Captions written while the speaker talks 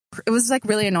it was like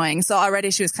really annoying. So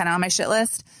already she was kind of on my shit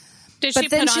list. Did she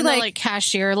put on the like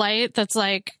cashier light that's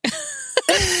like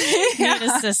need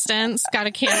assistance? Got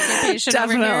a cancer patient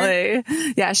over here?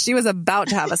 Definitely. Yeah, she was about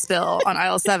to have a spill on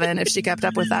aisle 7 if she kept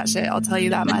up with that shit. I'll tell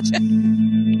you that much.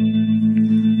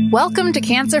 Welcome to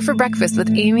Cancer for Breakfast with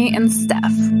Amy and Steph.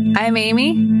 I'm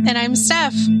Amy. And I'm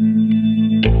Steph.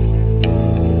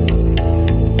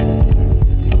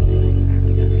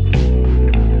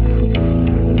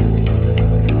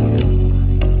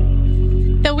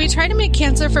 Though we try to make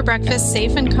Cancer for Breakfast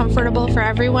safe and comfortable for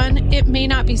everyone, it may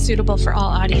not be suitable for all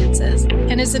audiences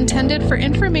and is intended for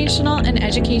informational and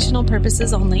educational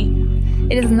purposes only.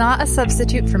 It is not a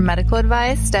substitute for medical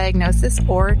advice, diagnosis,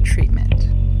 or treatment.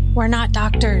 We're not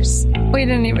doctors. We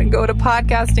didn't even go to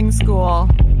podcasting school.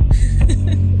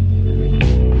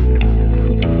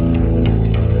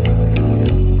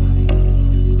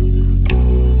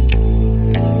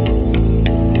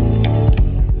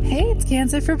 Hey, it's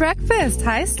Cancer for Breakfast.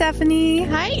 Hi, Stephanie.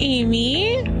 Hi,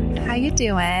 Amy. How you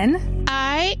doing?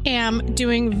 I am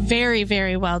doing very,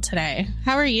 very well today.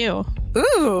 How are you?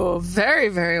 Ooh, very,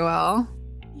 very well.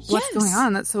 What's Yes. going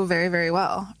on? That's so very, very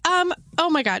well. Oh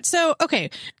my God. So,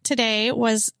 okay. Today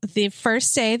was the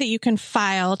first day that you can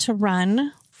file to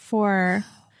run for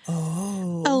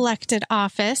elected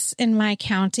office in my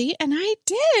county. And I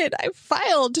did. I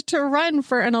filed to run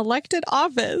for an elected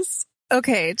office.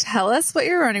 Okay, tell us what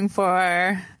you're running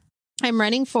for. I'm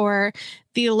running for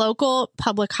the local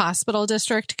public hospital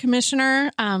district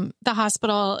commissioner. The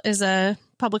hospital is a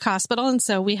public hospital, and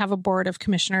so we have a board of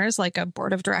commissioners, like a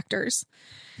board of directors.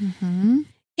 Mm-hmm.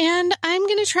 And I'm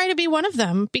going to try to be one of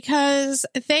them because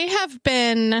they have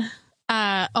been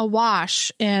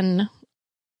awash in,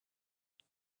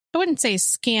 I wouldn't say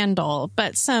scandal,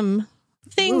 but some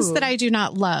things that I do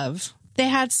not love. They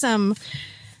had some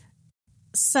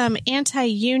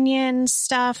anti-union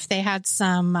stuff. They had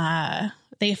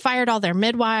they fired all their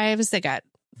midwives. They got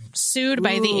sued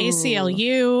by the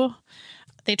ACLU.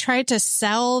 They tried to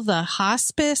sell the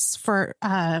hospice for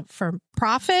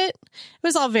profit. It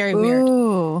was all very weird.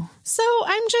 So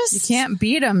I'm just... You can't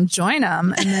beat them, join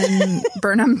them, and then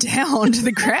burn them down to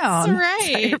the ground. That's right.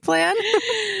 Is that your plan?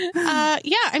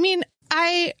 Yeah, I mean,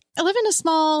 I live in a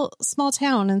small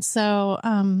town, and so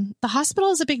the hospital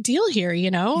is a big deal here,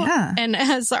 you know? Yeah. And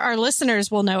as our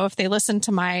listeners will know if they listen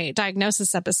to my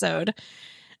diagnosis episode,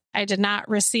 I did not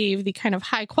receive the kind of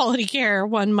high quality care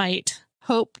one might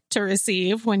hope to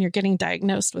receive when you're getting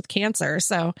diagnosed with cancer.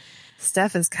 So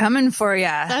Steph is coming for you.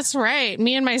 that's right.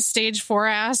 Me and my stage 4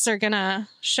 ass are going to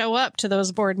show up to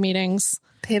those board meetings.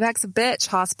 Payback's a bitch,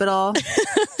 hospital.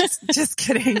 just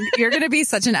kidding. You're going to be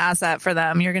such an asset for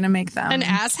them. You're going to make them. An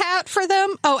ass hat for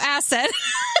them? Oh, asset.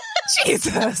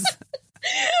 Jesus.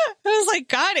 I was like,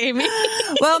 God, Amy.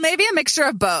 Well, maybe a mixture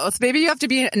of both. Maybe you have to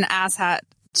be an asshat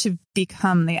to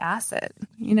become the asset,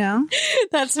 you know?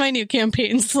 That's my new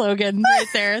campaign slogan right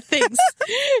there. Thanks.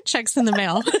 Checks in the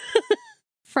mail.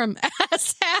 From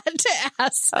ass hat to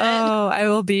ass hat. Oh, I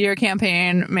will be your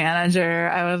campaign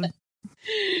manager.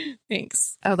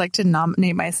 Thanks. I would like to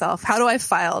nominate myself. How do I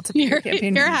file to be your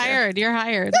campaign manager? You're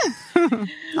hired.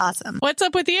 Awesome. What's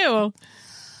up with you?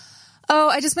 Oh,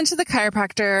 I just went to the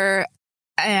chiropractor,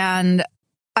 and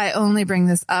I only bring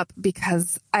this up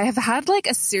because I have had like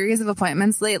a series of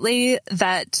appointments lately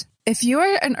that if you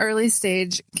are an early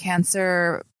stage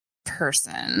cancer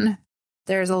person,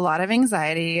 there's a lot of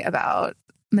anxiety about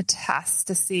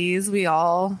metastases. We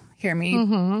all hear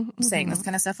me saying this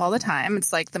kind of stuff all the time.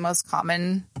 It's like the most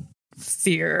common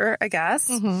fear, I guess.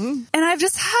 And I've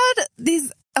just had these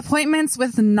appointments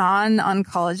with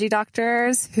non-oncology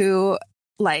doctors who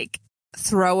like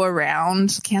throw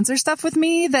around cancer stuff with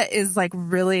me that is like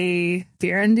really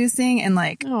fear-inducing and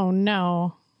like, oh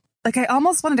no. Like I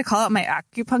almost wanted to call out my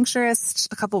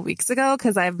acupuncturist a couple weeks ago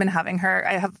because I've been having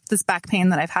I have this back pain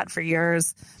that I've had for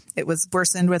years. It was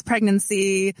worsened with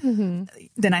pregnancy.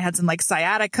 Then I had some like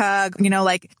sciatica, you know,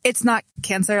 like it's not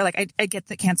cancer. Like I get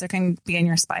that cancer can be in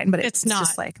your spine, but it's not.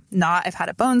 just like not. I've had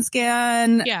a bone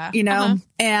scan, you know,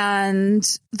 and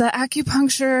the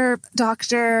acupuncture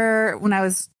doctor, when I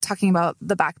was talking about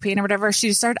the back pain or whatever,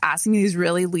 she started asking me these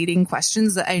really leading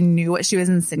questions that I knew what she was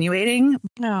insinuating.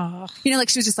 Oh. You know, like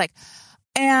she was just like,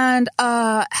 and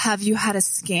have you had a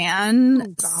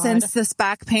scan since this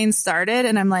back pain started?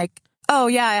 And I'm like, oh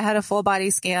yeah, I had a full body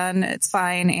scan. It's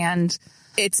fine. And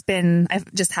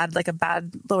I've just had like a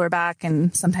bad lower back,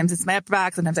 and sometimes it's my upper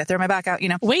back. Sometimes I throw my back out, you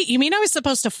know. Wait, you mean I was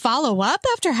supposed to follow up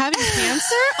after having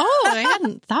cancer? Oh, I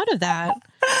hadn't thought of that.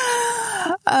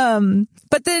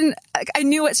 But then I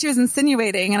knew what she was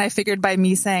insinuating, and I figured by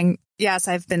me saying, yes,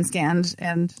 I've been scanned.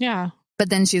 And yeah. But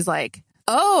then she's like,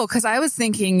 Oh, because I was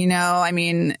thinking, I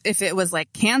mean, if it was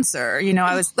like cancer,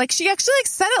 I was like, she actually like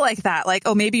said it like that. Like,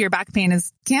 oh, maybe your back pain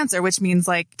is cancer, which means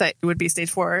like that it would be stage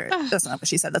 4. That's not what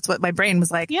she said. That's what my brain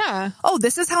was like. Yeah. Oh,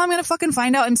 this is how I'm going to fucking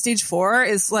find out I'm stage 4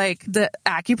 is like the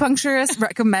acupuncturist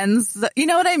recommends you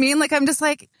know what I mean? Like, I'm just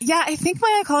like, yeah, I think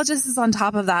my oncologist is on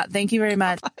top of that. Thank you very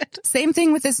much. Same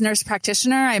thing with this nurse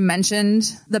practitioner. I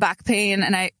mentioned the back pain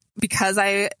because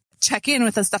I check in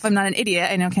with the stuff. I'm not an idiot.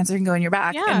 I know cancer can go in your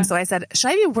back. Yeah. And so I said,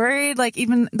 should I be worried? Like,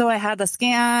 even though I had the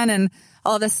scan and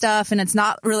all this stuff and it's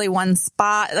not really one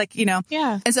spot, like,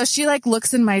 Yeah. And so she like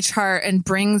looks in my chart and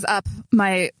brings up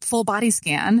my full body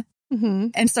scan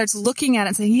and starts looking at it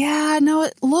and saying, yeah, no,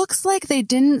 it looks like they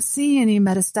didn't see any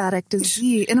metastatic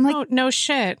disease. And I'm like, Oh, no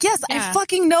shit. yes, Yeah. I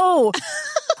fucking know.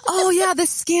 Oh yeah, the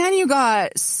scan you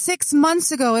got 6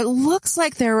 months ago, it looks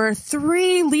like there were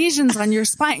 3 lesions on your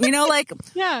spine. Like,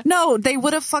 Yeah. no, they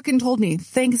would have fucking told me.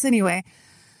 Thanks anyway.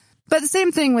 But the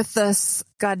same thing with this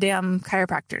goddamn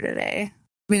chiropractor today. I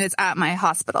mean, it's at my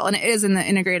hospital and it is in the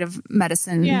integrative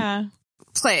medicine Yeah.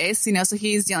 place, so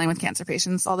he's dealing with cancer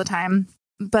patients all the time.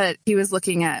 But he was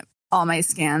looking at all my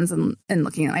scans and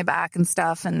looking at my back and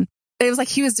stuff. And it was like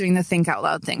he was doing the think out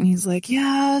loud thing. He's like,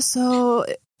 yeah, so,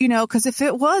 because if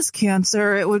it was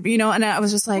cancer, it would be, and I was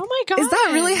just like, Oh my God. is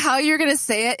that really how you're going to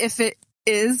say it? If it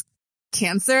is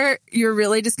cancer, you're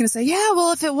really just going to say, yeah,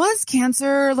 well, if it was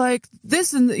cancer, like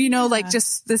this and, like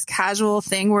just this casual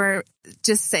thing where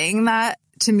just saying that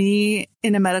to me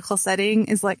in a medical setting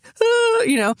is like,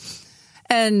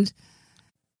 and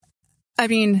I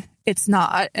mean, it's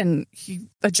not. And he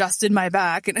adjusted my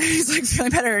back and he's like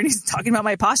feeling better and he's talking about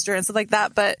my posture and stuff like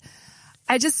that. But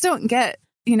I just don't get,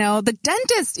 the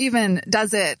dentist even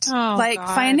does it. Oh, like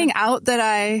God. finding out that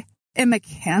I am a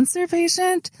cancer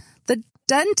patient, the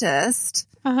dentist,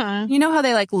 you know how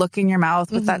they like look in your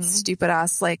mouth with that stupid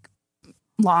ass like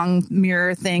long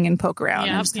mirror thing and poke around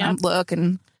and just kind of look,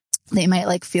 and they might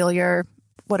like feel your,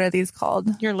 what are these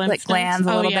called? Your lymph like glands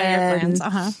nodes. a little bit. Your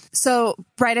glands. So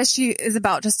right as she is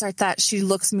about to start that, she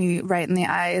looks me right in the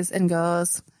eyes and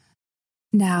goes,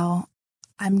 now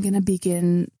I'm going to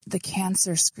begin the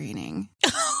cancer screening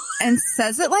and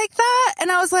says it like that.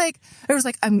 And I was like,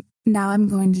 I'm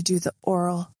going to do the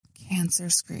oral cancer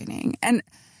screening. And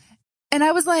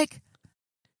I was like,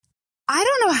 I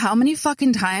don't know how many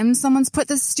fucking times someone's put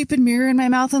this stupid mirror in my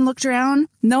mouth and looked around.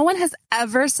 No one has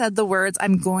ever said the words,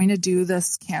 I'm going to do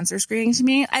this cancer screening to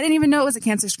me. I didn't even know it was a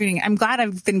cancer screening. I'm glad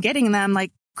I've been getting them.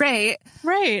 Like, great.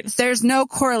 Right. There's no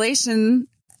correlation.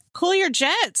 Cool your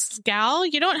jets, gal.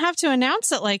 You don't have to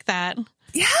announce it like that.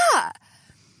 Yeah.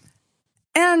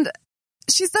 And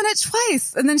she's done it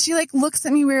twice. And then she like looks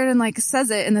at me weird and like says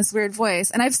it in this weird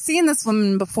voice. And I've seen this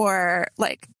woman before,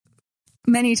 like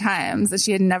many times, and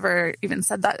she had never even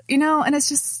said that, and it's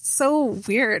just so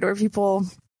weird where people.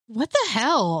 What the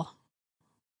hell?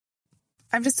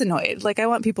 I'm just annoyed. Like, I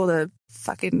want people to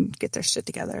fucking get their shit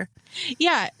together.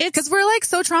 Yeah. Because we're like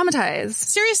so traumatized.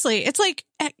 Seriously, it's like,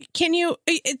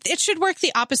 it should work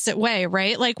the opposite way,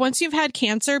 right? Like once you've had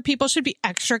cancer, people should be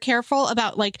extra careful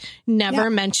about like never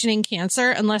mentioning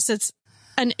cancer unless it's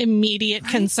an immediate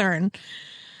concern.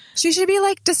 She should be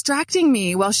like distracting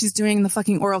me while she's doing the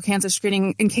fucking oral cancer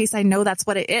screening in case I know that's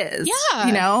what it is.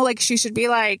 Yeah. Like she should be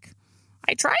like,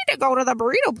 I tried to go to the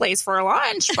burrito place for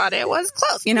lunch, but it was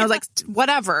close, like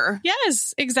whatever.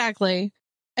 Yes, exactly.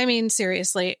 I mean,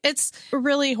 seriously, it's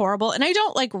really horrible. And I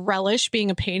don't like relish being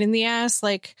a pain in the ass,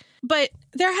 but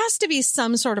there has to be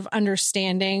some sort of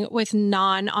understanding with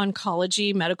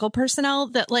non-oncology medical personnel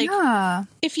that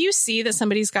if you see that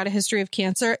somebody's got a history of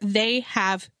cancer, they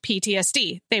have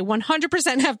PTSD. They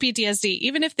 100% have PTSD,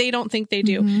 even if they don't think they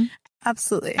do. Mm-hmm.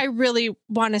 Absolutely. I really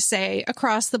want to say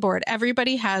across the board,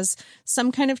 everybody has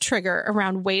some kind of trigger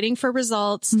around waiting for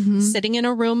results, sitting in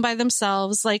a room by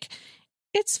themselves. Like,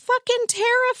 it's fucking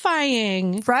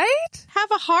terrifying. Right?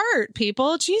 Have a heart,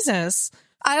 people. Jesus.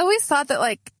 I always thought that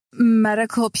like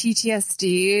medical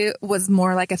PTSD was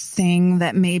more like a thing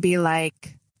that maybe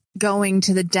like going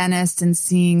to the dentist and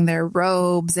seeing their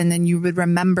robes, and then you would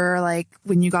remember like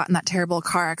when you got in that terrible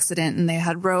car accident and they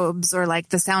had robes, or like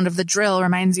the sound of the drill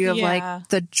reminds you of like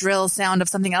the drill sound of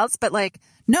something else. But like,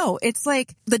 no, it's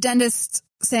like the dentist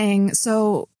saying,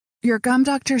 so your gum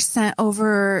doctor sent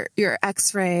over your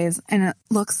x-rays and it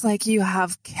looks like you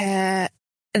have and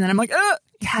then I'm like,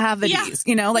 cavities,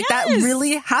 that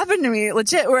really happened to me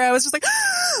legit, where I was just like,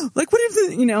 like, what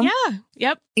if Yeah.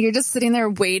 Yep. You're just sitting there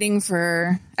waiting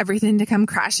for everything to come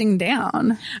crashing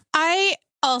down. I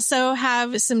also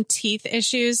have some teeth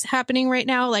issues happening right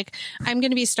now. Like, I'm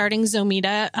going to be starting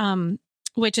Zometa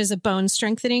which is a bone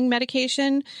strengthening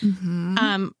medication,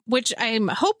 which I'm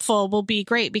hopeful will be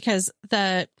great because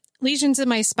the lesions in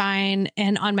my spine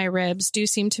and on my ribs do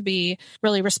seem to be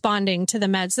really responding to the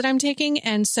meds that I'm taking.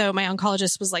 And so my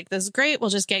oncologist was like, this is great.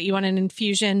 We'll just get you on an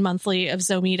infusion monthly of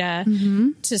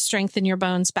Zometa to strengthen your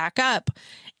bones back up.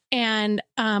 And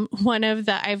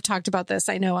I've talked about this,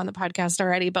 I know, on the podcast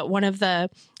already, but one of the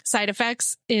side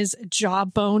effects is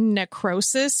jawbone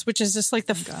necrosis, which is just like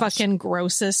the fucking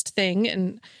grossest thing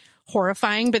and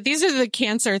horrifying. But these are the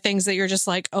cancer things that you're just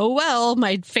like, oh, well,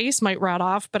 my face might rot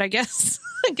off, but I guess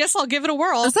I'll give it a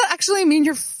whirl. Does that actually mean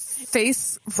your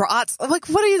face rots? Like,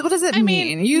 what does it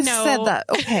mean? You said that.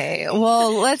 Okay.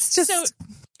 Well, let's just. So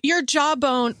your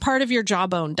jawbone, part of your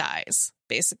jawbone dies,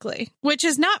 basically, which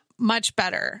is not much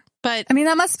better. But I mean,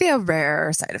 that must be a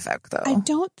rare side effect, though. I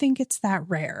don't think it's that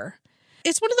rare.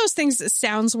 It's one of those things that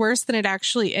sounds worse than it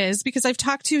actually is, because I've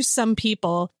talked to some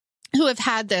people who have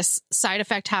had this side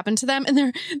effect happen to them, and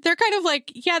they're kind of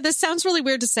like, yeah, this sounds really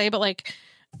weird to say, but like,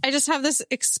 I just have this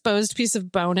exposed piece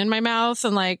of bone in my mouth,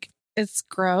 and like, it's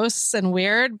gross and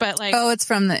weird, but like, oh, it's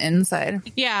from the inside.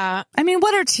 Yeah. I mean,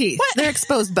 what are teeth? What? They're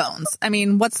exposed bones. I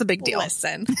mean, what's the big deal?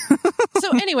 Listen. So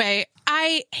anyway,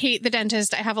 I hate the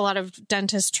dentist. I have a lot of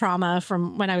dentist trauma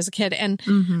from when I was a kid. And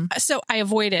so I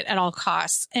avoid it at all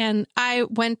costs. And I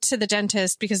went to the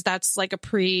dentist because that's like a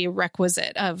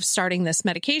prerequisite of starting this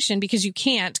medication, because you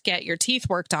can't get your teeth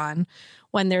worked on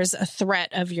when there's a threat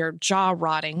of your jaw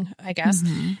rotting, I guess.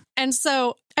 And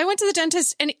so I went to the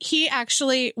dentist, and he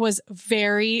actually was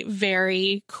very,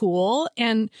 very cool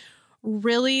and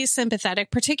really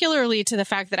sympathetic, particularly to the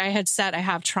fact that I had said I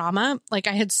have trauma. Like,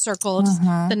 I had circled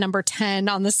the number 10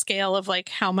 on the scale of like,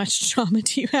 how much trauma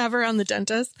do you have around the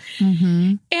dentist?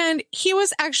 And he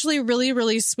was actually really,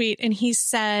 really sweet. And he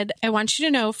said, I want you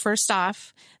to know, first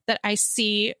off, that I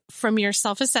see from your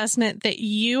self-assessment that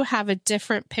you have a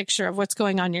different picture of what's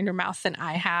going on in your mouth than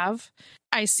I have.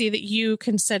 I see that you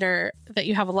consider that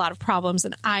you have a lot of problems,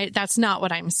 and that's not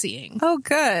what I'm seeing. Oh,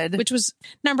 good. Which was,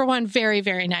 number one, very,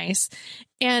 very nice.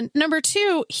 And number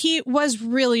two, he was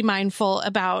really mindful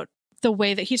about the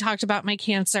way that he talked about my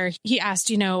cancer. He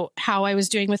asked, how I was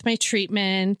doing with my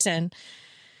treatment, and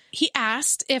he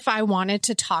asked if I wanted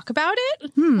to talk about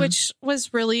it, which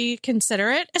was really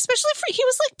considerate, especially he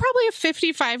was like probably a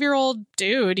 55-year-old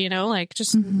dude, like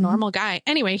just normal guy.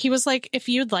 Anyway, he was like, if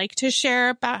you'd like to share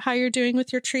about how you're doing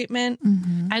with your treatment,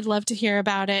 I'd love to hear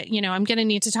about it. I'm going to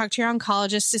need to talk to your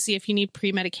oncologist to see if you need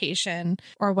pre-medication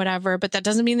or whatever, but that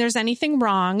doesn't mean there's anything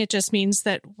wrong. It just means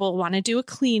that we'll want to do a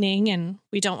cleaning, and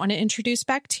we don't want to introduce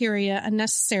bacteria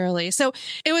unnecessarily. So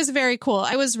it was very cool.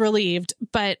 I was relieved,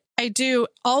 but I do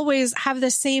always have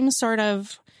the same sort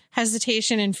of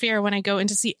hesitation and fear when I go in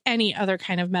to see any other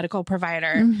kind of medical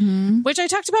provider, which I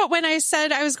talked about when I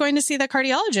said I was going to see the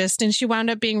cardiologist, and she wound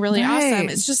up being really awesome.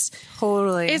 It's just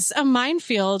it's a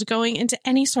minefield going into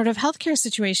any sort of healthcare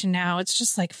situation now. It's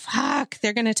just like, fuck,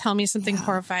 they're going to tell me something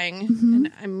horrifying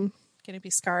and I'm going to be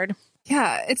scarred.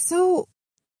 Yeah. It's so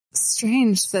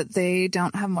strange that they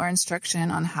don't have more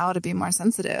instruction on how to be more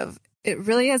sensitive. It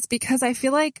really is, because I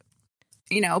feel like,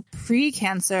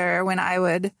 pre-cancer, when I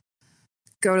would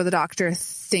go to the doctor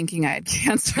thinking I had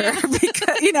cancer,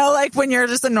 because, like when you're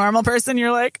just a normal person,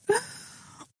 you're like,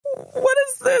 what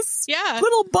is this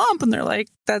little bump? And they're like,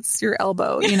 that's your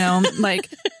elbow, like,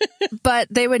 but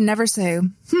they would never say,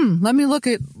 let me look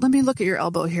at your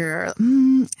elbow here.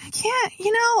 I can't,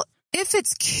 if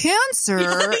it's cancer,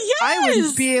 I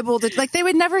would be able to, like, they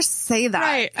would never say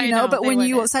that, right, but when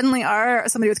you suddenly are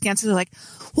somebody with cancer, they're like,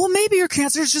 well, maybe your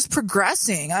cancer is just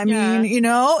progressing. I mean, and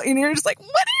you're just like, what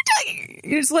are you doing?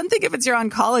 It's one thing if it's your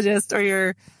oncologist or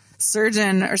your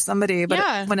surgeon or somebody,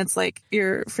 but when it's like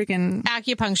your freaking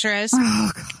acupuncturist.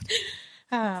 Oh,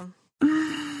 God.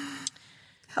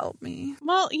 Help me.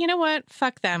 Well, you know what?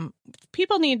 Fuck them.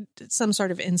 People need some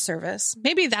sort of in-service.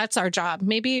 Maybe that's our job.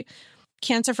 Maybe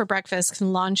Cancer for Breakfast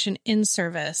can launch an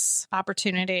in-service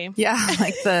opportunity. Yeah,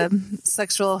 like the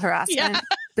sexual harassment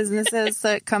businesses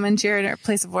that come into your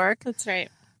place of work. That's right.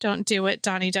 Don't do what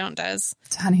Donnie Don't does.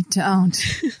 Donnie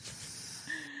Don't.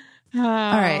 All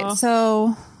right,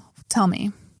 so tell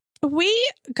me.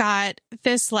 We got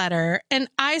this letter, and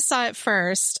I saw it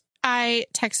first. I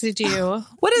texted you.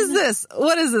 What is this?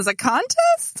 What is this, a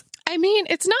contest? I mean,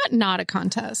 it's not a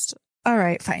contest. All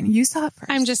right, fine. You saw it first.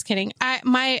 I'm just kidding.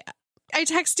 I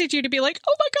texted you to be like,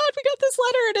 oh my God, we got this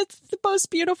letter and it's the most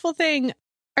beautiful thing.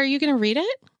 Are you going to read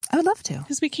it? I would love to.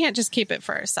 Because we can't just keep it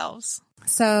for ourselves.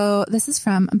 So this is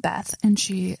from Beth, and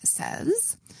she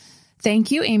says, thank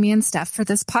you, Amy and Steph, for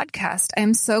this podcast. I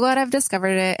am so glad I've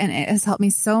discovered it, and it has helped me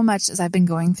so much as I've been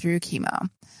going through chemo.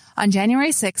 On January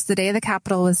 6th, the day the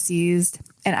Capitol was seized,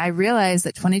 and I realized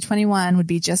that 2021 would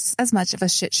be just as much of a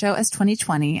shit show as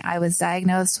 2020, I was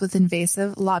diagnosed with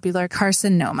invasive lobular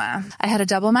carcinoma. I had a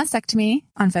double mastectomy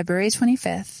on February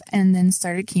 25th and then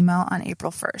started chemo on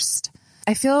April 1st.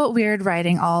 I feel weird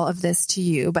writing all of this to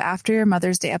you, but after your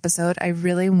Mother's Day episode, I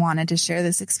really wanted to share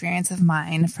this experience of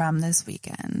mine from this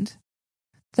weekend.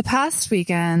 This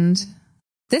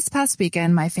past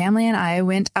weekend, my family and I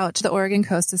went out to the Oregon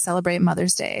coast to celebrate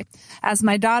Mother's Day. As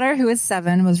my daughter, who is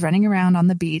 7, was running around on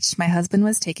the beach, my husband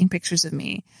was taking pictures of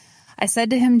me. I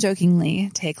said to him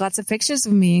jokingly, "Take lots of pictures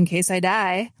of me in case I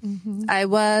die." Mm-hmm. I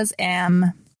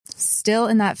am still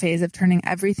in that phase of turning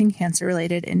everything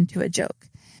cancer-related into a joke.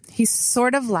 He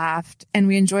sort of laughed, and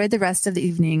we enjoyed the rest of the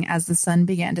evening as the sun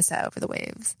began to set over the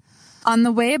waves. On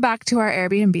the way back to our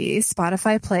Airbnb,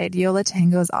 Spotify played Yo La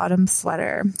Tengo's Autumn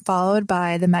Sweater, followed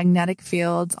by The Magnetic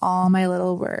Fields' All My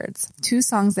Little Words, 2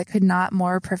 songs that could not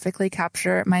more perfectly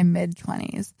capture my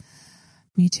mid-20s.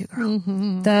 Me too, girl.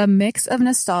 Mm-hmm. The mix of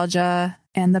nostalgia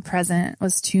and the present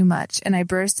was too much, and I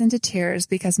burst into tears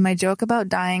because my joke about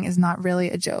dying is not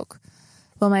really a joke.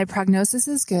 While my prognosis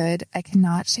is good, I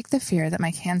cannot shake the fear that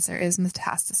my cancer is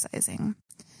metastasizing.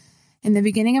 In the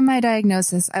beginning of my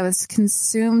diagnosis, I was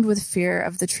consumed with fear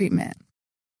of the treatment.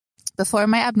 Before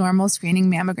my abnormal screening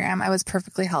mammogram, I was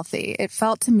perfectly healthy. It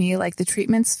felt to me like the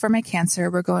treatments for my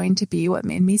cancer were going to be what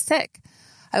made me sick.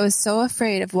 I was so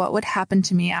afraid of what would happen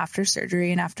to me after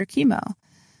surgery and after chemo.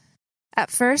 At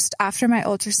first, after my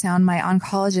ultrasound, my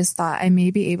oncologist thought I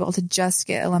may be able to just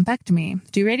get a lumpectomy,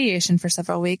 do radiation for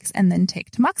several weeks, and then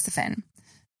take tamoxifen.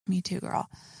 Me too, girl.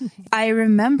 I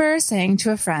remember saying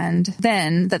to a friend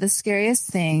then that the scariest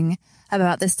thing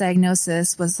about this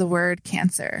diagnosis was the word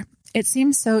cancer. It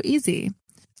seemed so easy.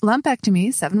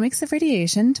 Lumpectomy, 7 weeks of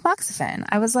radiation, tamoxifen.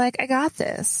 I was like, I got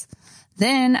this.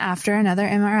 Then, after another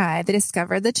MRI, they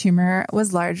discovered the tumor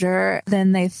was larger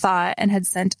than they thought and had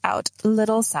sent out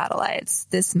little satellites.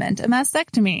 This meant a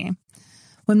mastectomy.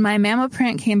 When my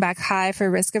mammoprint came back high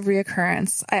for risk of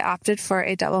reoccurrence, I opted for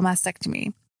a double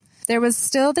mastectomy. There was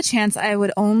still the chance I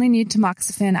would only need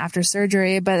tamoxifen after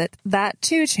surgery, but that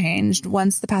too changed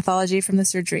once the pathology from the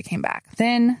surgery came back.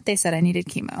 Then they said I needed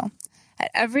chemo.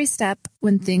 At every step,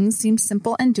 when things seemed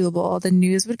simple and doable, the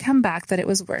news would come back that it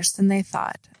was worse than they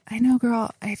thought. I know,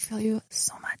 girl, I feel you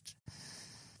so much.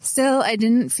 Still, I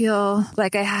didn't feel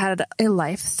like I had a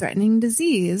life-threatening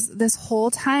disease. This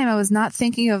whole time, I was not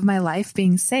thinking of my life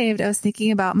being saved. I was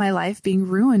thinking about my life being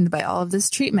ruined by all of this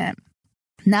treatment.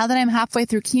 Now that I'm halfway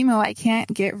through chemo, I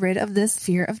can't get rid of this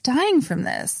fear of dying from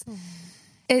this.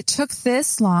 It took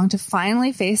this long to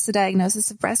finally face the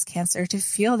diagnosis of breast cancer to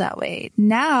feel that way.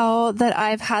 Now that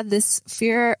I've had this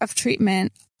fear of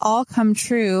treatment all come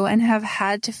true and have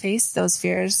had to face those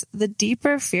fears, the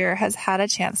deeper fear has had a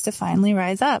chance to finally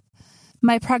rise up.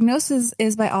 My prognosis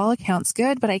is by all accounts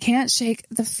good, but I can't shake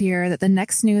the fear that the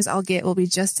next news I'll get will be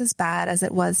just as bad as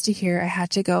it was to hear I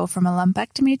had to go from a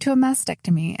lumpectomy to a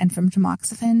mastectomy and from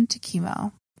tamoxifen to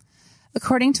chemo.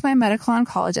 According to my medical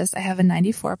oncologist, I have a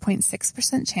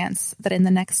 94.6% chance that in the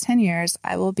next 10 years,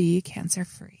 I will be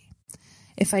cancer-free.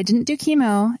 If I didn't do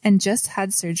chemo and just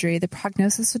had surgery, the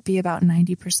prognosis would be about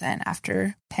 90%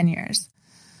 after 10 years.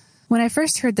 When I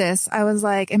first heard this, I was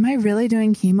like, am I really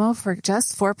doing chemo for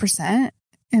just 4%?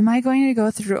 Am I going to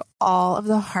go through all of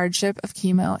the hardship of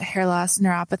chemo, hair loss,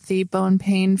 neuropathy, bone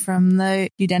pain from the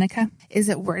Udenica? Is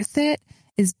it worth it?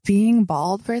 Is being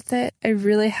bald worth it? I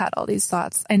really had all these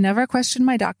thoughts. I never questioned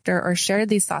my doctor or shared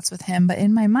these thoughts with him, but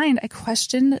in my mind, I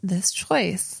questioned this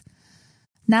choice.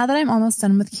 Now that I'm almost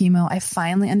done with chemo, I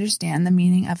finally understand the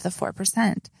meaning of the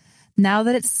 4%. Now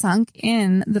that it's sunk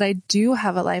in that I do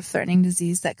have a life-threatening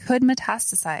disease that could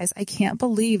metastasize, I can't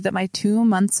believe that my 2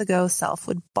 months ago self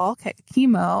would balk at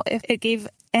chemo if it gave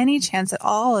any chance at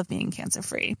all of being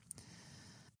cancer-free.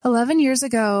 11 years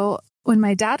ago, when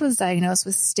my dad was diagnosed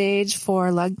with stage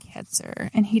 4 lung cancer,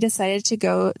 and he decided to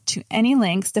go to any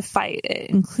lengths to fight it,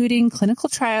 including clinical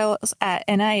trials at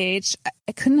NIH,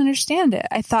 I couldn't understand it.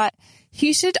 I thought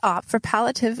he should opt for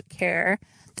palliative care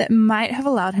that might have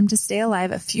allowed him to stay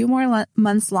alive a few more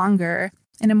months longer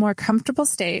in a more comfortable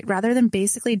state rather than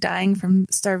basically dying from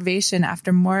starvation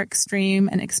after more extreme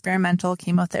and experimental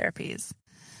chemotherapies.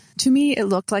 To me, it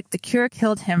looked like the cure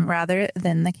killed him rather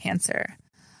than the cancer.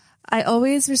 I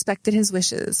always respected his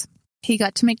wishes. He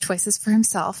got to make choices for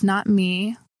himself, not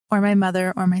me or my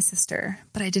mother or my sister,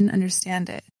 but I didn't understand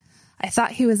it. I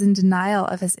thought he was in denial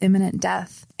of his imminent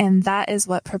death, and that is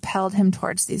what propelled him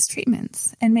towards these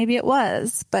treatments. And maybe it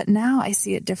was, but now I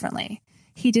see it differently.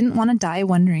 He didn't want to die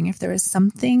wondering if there was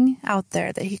something out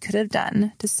there that he could have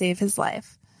done to save his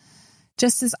life.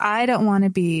 Just as I don't want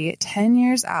to be 10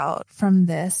 years out from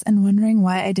this and wondering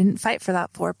why I didn't fight for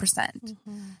that 4%.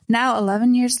 Now,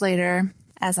 11 years later,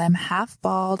 as I'm half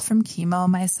bald from chemo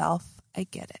myself, I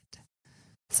get it.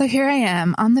 So here I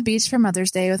am on the beach for Mother's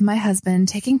Day with my husband,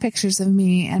 taking pictures of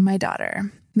me and my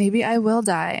daughter. Maybe I will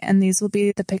die, and these will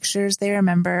be the pictures they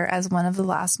remember as one of the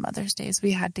last Mother's Days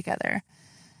we had together.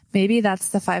 Maybe that's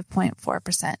the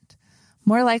 5.4%.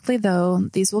 More likely, though,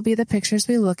 these will be the pictures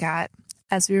we look at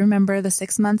as we remember the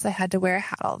 6 months I had to wear a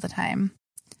hat all the time.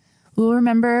 We'll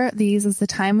remember these as the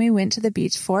time we went to the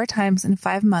beach 4 times in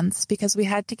 5 months because we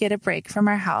had to get a break from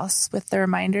our house with the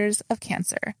reminders of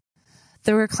cancer.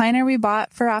 The recliner we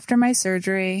bought for after my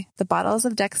surgery, the bottles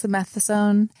of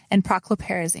dexamethasone and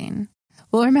prochlorperazine.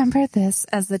 We'll remember this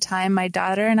as the time my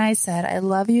daughter and I said, I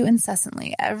love you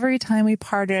incessantly every time we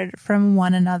parted from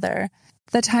one another.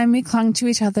 The time we clung to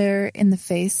each other in the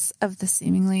face of the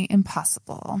seemingly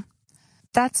impossible.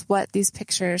 That's what these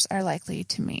pictures are likely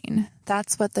to mean.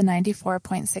 That's what the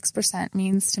 94.6%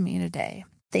 means to me today.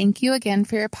 Thank you again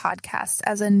for your podcast.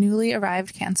 As a newly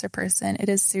arrived cancer person, it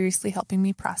is seriously helping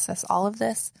me process all of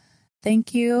this.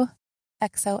 Thank you.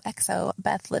 XOXO,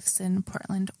 Beth Lifson,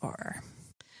 Portland, Orr.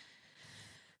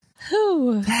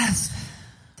 Whew. Beth,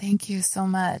 thank you so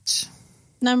much.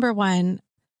 Number 1,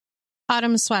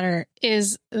 Autumn Sweater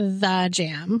is the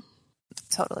jam.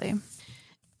 Totally.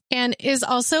 And is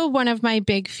also one of my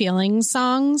big feeling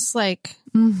songs. Like,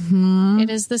 it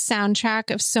is the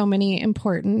soundtrack of so many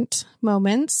important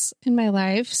moments in my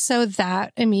life. So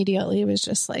that immediately was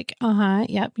just like,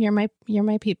 yep, you're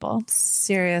my people.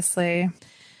 Seriously.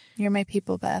 You're my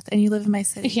people, Beth. And you live in my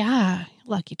city. Yeah.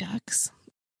 Lucky ducks.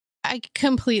 I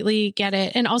completely get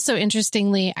it. And also,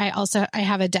 interestingly, I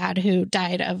have a dad who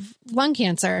died of lung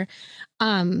cancer.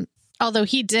 Although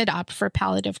he did opt for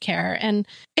palliative care. And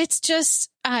it's just,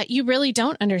 you really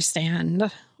don't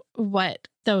understand what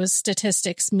those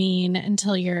statistics mean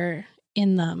until you're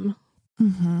in them.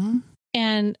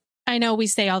 And I know we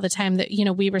say all the time that,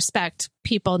 we respect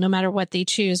people no matter what they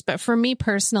choose. But for me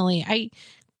personally, I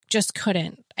just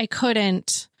couldn't. I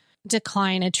couldn't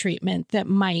decline a treatment that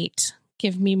might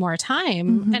give me more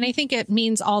time. And I think it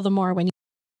means all the more when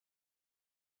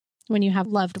you have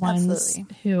loved ones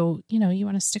who, you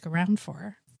want to stick around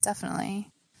for. Definitely.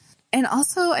 And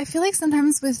also, I feel like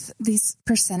sometimes with these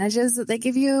percentages that they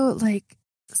give you, like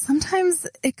sometimes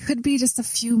it could be just a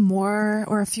few more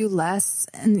or a few less,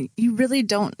 and you really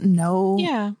don't know.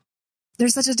 Yeah.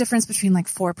 There's such a difference between like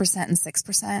 4% and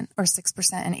 6% or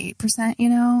 6% and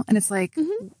 8%, and it's like.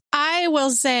 I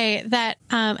will say that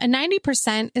a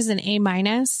 90% is an A-,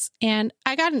 and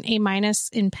I got an A-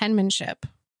 in penmanship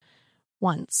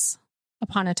once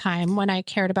upon a time when I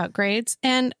cared about grades.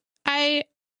 And I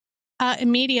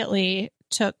immediately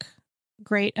took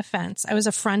great offense. I was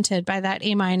affronted by that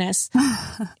A-,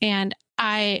 and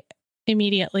I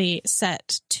immediately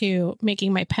set to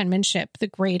making my penmanship the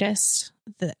greatest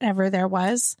that ever there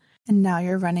was. And now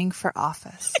you're running for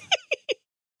office.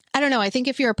 I don't know. I think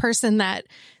if you're a person that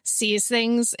sees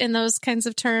things in those kinds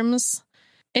of terms,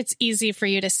 it's easy for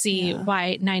you to see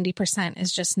why 90%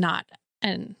 is just not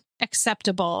an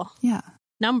acceptable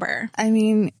number. I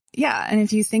mean, yeah. And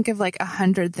if you think of like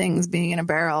 100 things being in a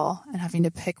barrel and having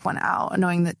to pick one out,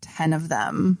 knowing that 10 of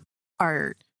them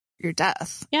are your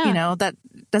death, that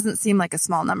doesn't seem like a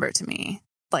small number to me.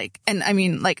 Like, and I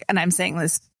mean, like, and I'm saying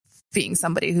this being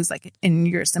somebody who's like in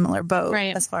your similar boat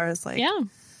as far as like,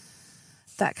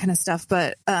 that kind of stuff.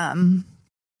 But I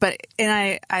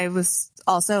was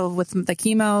also with the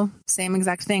chemo, same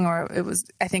exact thing, or it was,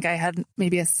 I think I had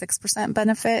maybe a 6%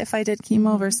 benefit if I did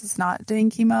chemo versus not doing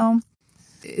chemo.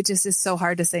 It just is so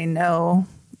hard to say no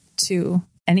to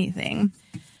anything.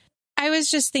 I was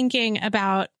just thinking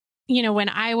about, when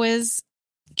I was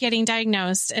getting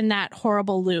diagnosed and that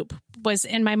horrible loop was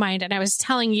in my mind, and I was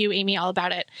telling you, Amy, all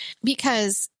about it,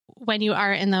 because when you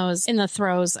are in the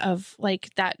throes of like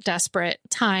that desperate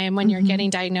time when you're getting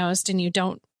diagnosed and you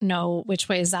don't know which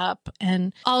way is up,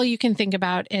 and all you can think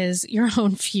about is your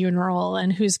own funeral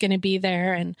and who's going to be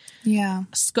there, and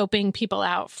scoping people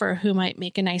out for who might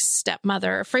make a nice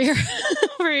stepmother for your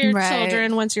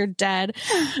children once you're dead,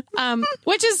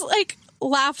 which is like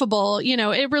laughable,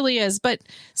 it really is. But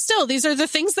still, these are the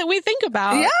things that we think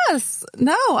about. Yes.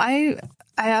 No, I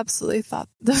absolutely thought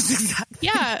those exact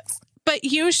things. Yeah. But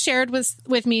you shared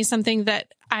with me something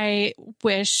that I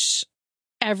wish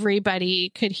everybody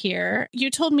could hear.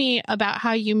 You told me about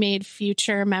how you made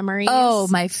future memories. Oh,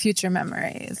 my future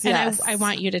memories. And yes. I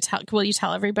want you to tell. Will you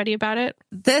tell everybody about it?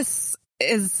 This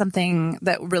is something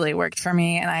that really worked for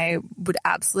me, and I would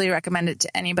absolutely recommend it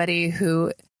to anybody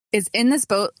who is in this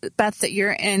boat, Beth, that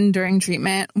you're in during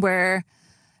treatment, where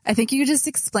I think you just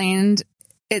explained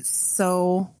it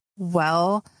so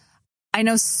well. I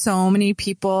know so many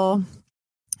people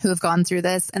who have gone through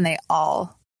this and they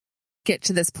all get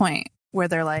to this point where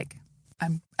they're like,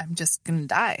 I'm just going to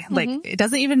die. Like, it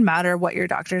doesn't even matter what your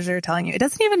doctors are telling you. It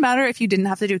doesn't even matter if you didn't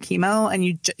have to do chemo and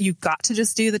you got to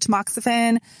just do the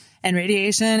tamoxifen and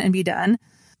radiation and be done.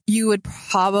 You would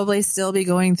probably still be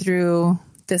going through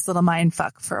this little mind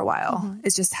fuck for a while.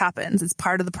 It just happens. It's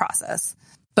part of the process.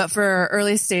 But for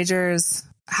early stagers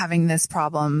having this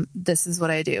problem, this is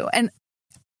what I do. And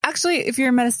actually, if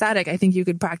you're metastatic, I think you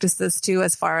could practice this too,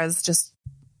 as far as just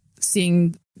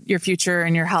seeing your future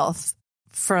and your health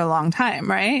for a long time,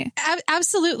 right?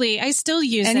 Absolutely. I still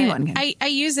use Anyone it. can. I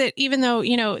use it even though,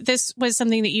 this was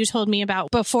something that you told me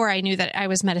about before I knew that I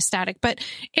was metastatic, but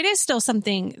it is still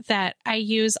something that I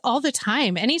use all the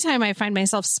time. Anytime I find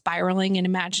myself spiraling and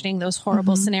imagining those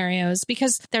horrible scenarios,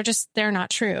 because they're not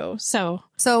true. So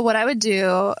what I would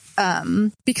do,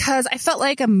 because I felt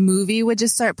like a movie would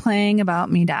just start playing about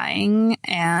me dying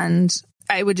and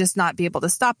I would just not be able to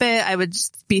stop it. I would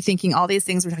just be thinking all these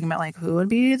things we're talking about, like who would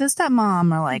be the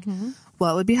stepmom or like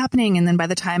what would be happening. And then by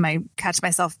the time I catch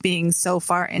myself being so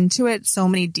far into it, so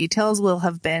many details will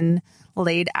have been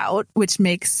laid out, which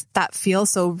makes that feel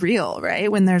so real, right?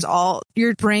 When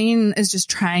your brain is just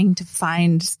trying to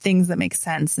find things that make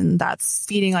sense and that's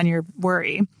feeding on your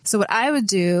worry. So what I would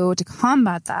do to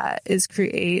combat that is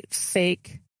create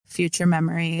fake future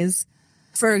memories.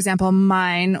 For example,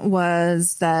 mine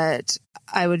was that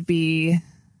I would be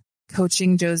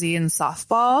coaching Josie in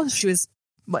softball. She was,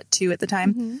 2 at the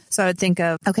time? So I would think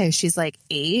of, okay, she's like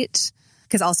 8.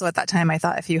 Because also at that time, I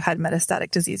thought if you had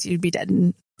metastatic disease, you'd be dead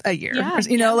in a year.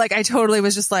 Yeah, like I totally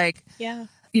was just like,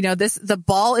 the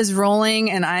ball is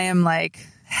rolling and I am like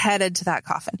headed to that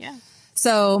coffin. Yeah.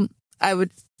 So I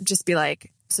would just be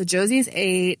like, so Josie's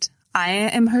 8. I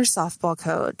am her softball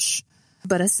coach,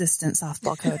 but assistant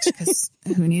softball coach, because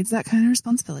who needs that kind of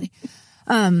responsibility?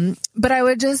 But I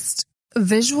would just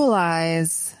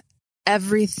visualize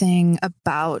everything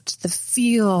about the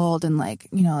field and like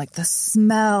the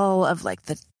smell of like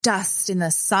the dust in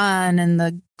the sun and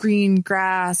the green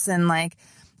grass and like,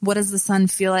 what does the sun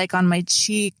feel like on my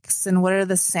cheeks and what are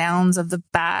the sounds of the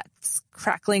bats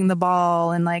crackling the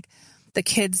ball and like the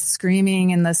kids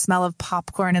screaming and the smell of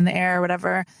popcorn in the air or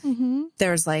whatever.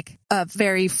 There's like a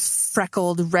very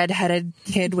freckled redheaded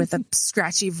kid with a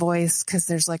scratchy voice because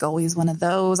there's like always one of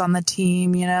those on the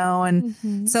team,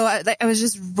 and so I was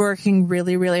just working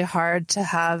really, really hard to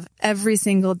have every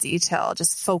single detail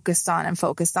just focused on.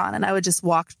 And I would just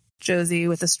walk Josie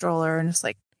with a stroller and just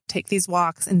like take these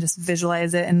walks and just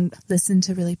visualize it and listen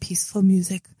to really peaceful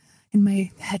music in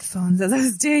my headphones as I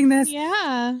was doing this.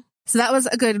 Yeah. So that was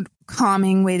a good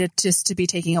calming way to be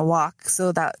taking a walk.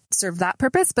 So that served that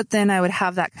purpose. But then I would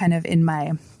have that kind of in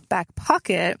my back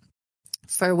pocket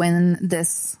for when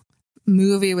this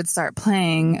movie would start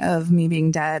playing of me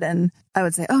being dead. And I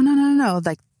would say, oh, no.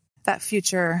 Like that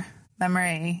future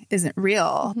memory isn't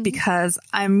real because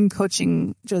I'm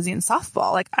coaching Josie in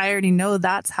softball. Like I already know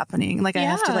that's happening. Like I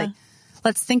have to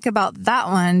let's think about that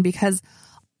one, because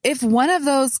if one of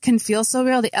those can feel so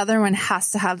real, the other one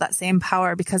has to have that same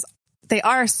power because they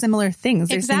are similar things.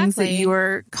 They're things that you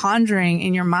are conjuring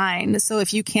in your mind. So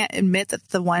if you can't admit that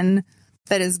the one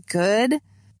that is good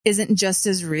isn't just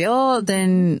as real,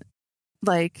 then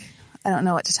like, I don't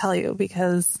know what to tell you,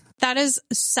 because that is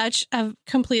such a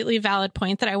completely valid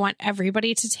point that I want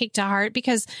everybody to take to heart,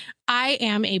 because I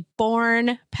am a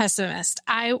born pessimist.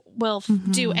 I will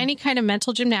do any kind of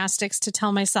mental gymnastics to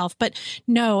tell myself, but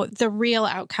no, the real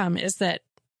outcome is that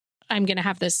I'm going to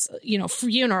have this,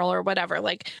 funeral or whatever.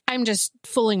 Like I'm just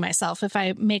fooling myself if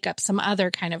I make up some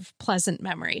other kind of pleasant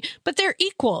memory, but they're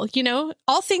equal,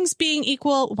 all things being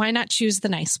equal. Why not choose the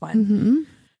nice one?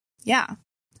 Yeah.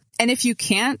 And if you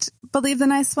can't believe the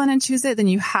nice one and choose it, then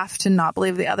you have to not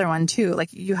believe the other one too.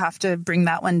 Like you have to bring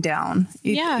that one down,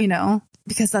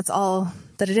 because that's all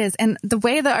that it is. And the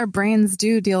way that our brains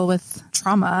do deal with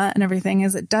trauma and everything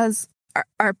is it does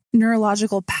our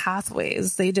neurological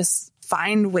pathways. They just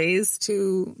find ways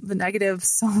to the negative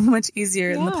so much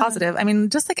easier than the positive. I mean,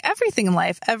 just like everything in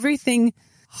life, everything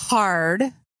hard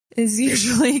is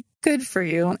usually good for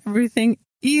you. Everything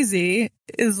easy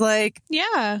is like,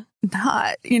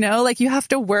 not, like you have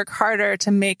to work harder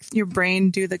to make your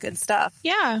brain do the good stuff.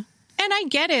 Yeah. And I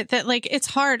get it that like it's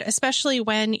hard, especially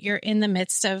when you're in the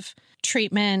midst of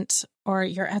treatment or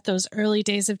you're at those early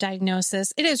days of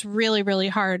diagnosis. It is really, really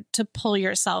hard to pull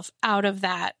yourself out of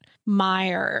that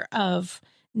mire of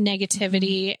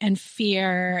negativity and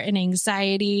fear and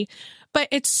anxiety, but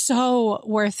it's so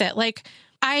worth it. Like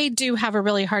I do have a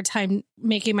really hard time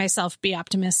making myself be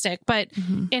optimistic, but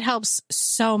it helps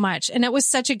so much. And it was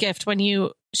such a gift when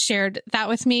you shared that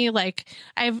with me. Like,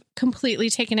 I've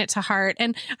completely taken it to heart.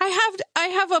 And I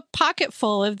have a pocket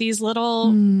full of these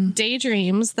little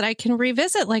daydreams that I can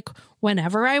revisit like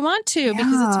whenever I want to,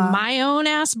 because it's my own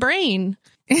ass brain.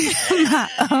 My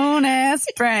own ass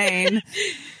brain.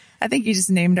 I think you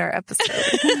just named our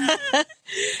episode.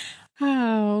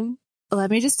 Oh. Let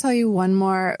me just tell you one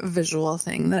more visual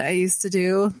thing that I used to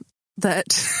do that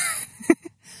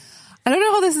I don't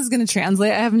know how this is going to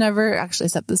translate. I have never actually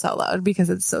said this out loud because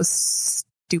it's so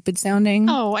stupid sounding.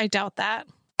 Oh, I doubt that.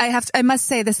 I must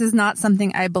say this is not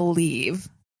something I believe,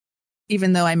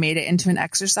 even though I made it into an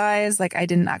exercise. Like, I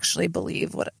didn't actually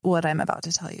believe what I'm about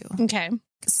to tell you. Okay.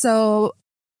 So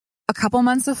a couple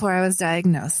months before I was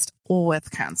diagnosed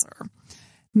with cancer,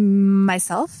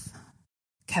 myself,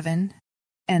 Kevin,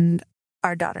 and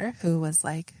our daughter, who was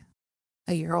like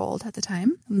a year old at the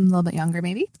time, a little bit younger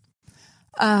maybe,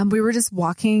 we were just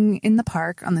walking in the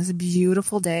park on this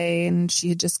beautiful day, and she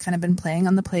had just kind of been playing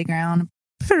on the playground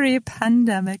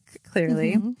pre-pandemic,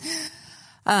 clearly.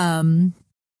 And,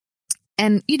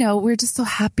 you know, we're just so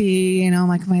happy, you know,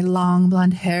 like my long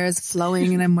blonde hair is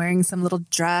flowing and I'm wearing some little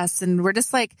dress, and we're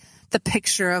just like the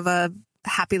picture of a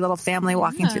happy little family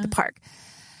walking through the park.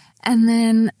 And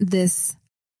then this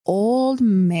old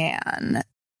man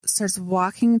starts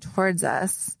walking towards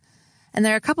us, and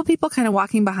there are a couple people kind of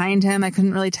walking behind him. I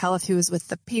couldn't really tell if he was with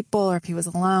the people or if he was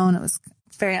alone. It was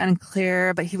very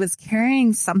unclear, but he was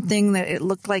carrying something that it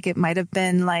looked like it might have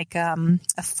been like a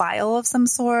file of some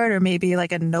sort, or maybe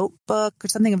like a notebook or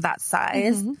something of that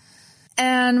size.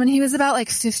 And when he was about like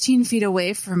 15 feet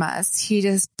away from us, he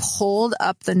just pulled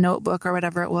up the notebook or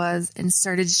whatever it was and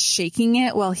started shaking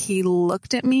it while he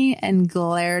looked at me and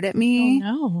glared at me.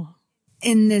 Oh, no.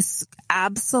 In this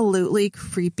absolutely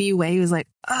creepy way. He was like,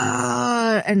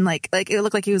 and like it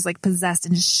looked like he was like possessed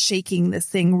and just shaking this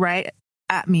thing right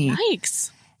at me.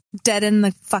 Yikes. Dead in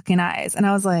the fucking eyes. And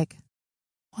I was like,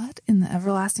 what in the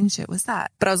everlasting shit was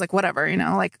that? But I was like, whatever, you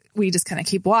know, like we just kind of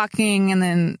keep walking, and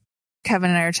then Kevin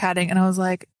and I are chatting, and I was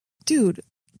like, dude,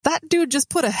 that dude just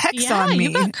put a hex on me.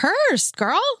 You got cursed,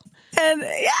 girl. And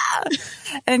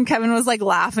and Kevin was like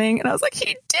laughing, and I was like, he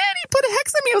did. He put a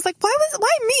hex on me. I was like,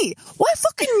 why me? Why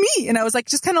fucking me? And I was like,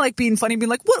 just kind of like being funny, being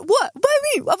like, what? Why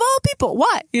me? Of all people,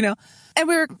 why? You know? And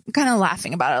we were kind of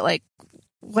laughing about it, like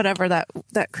whatever, that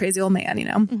crazy old man, you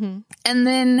know? And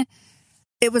then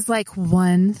it was like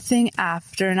one thing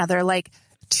after another. Like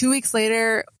 2 weeks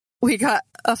later, we got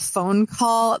a phone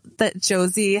call that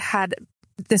Josie had.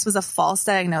 This was a false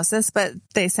diagnosis, but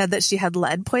they said that she had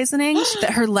lead poisoning,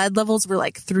 that her lead levels were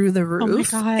like through the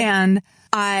roof. Oh my God. And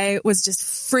I was just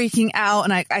freaking out.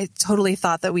 And I totally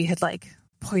thought that we had like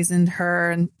poisoned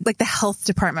her. And like the health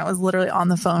department was literally on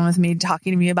the phone with me,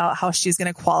 talking to me about how she's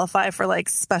going to qualify for like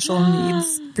special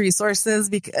needs resources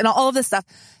and all of this stuff.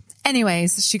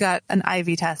 Anyways, she got an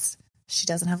IV test. She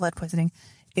doesn't have lead poisoning.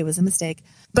 It was a mistake.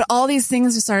 But all these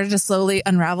things just started to slowly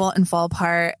unravel and fall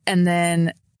apart. And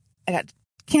then I got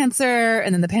cancer,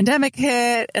 and then the pandemic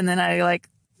hit, and then I like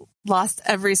lost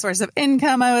every source of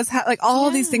income. I was like, all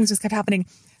these things just kept happening.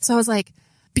 So I was like,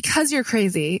 because you're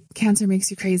crazy, cancer makes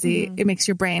you crazy. It makes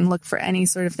your brain look for any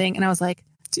sort of thing. And I was like,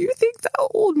 do you think that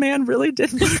old man really did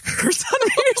put a curse on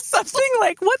me or something?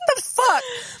 Like, what the fuck?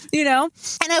 You know?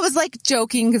 And I was like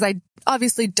joking because I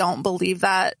obviously don't believe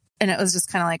that. And it was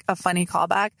just kind of like a funny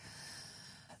callback.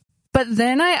 But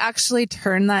then I actually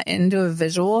turned that into a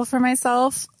visual for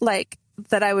myself, like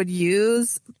that I would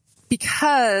use,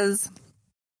 because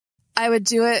I would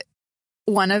do it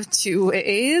one of two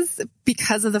ways,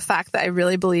 because of the fact that I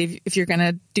really believe if you're going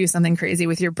to do something crazy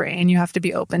with your brain, you have to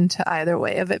be open to either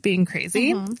way of it being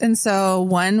crazy. And so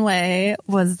one way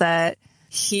was that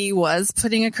he was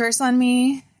putting a curse on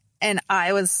me, and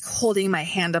I was holding my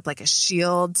hand up like a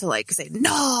shield to like say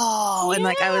no. And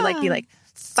like I would like be like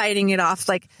fighting it off.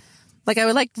 Like I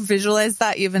would like visualize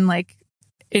that even like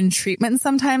in treatment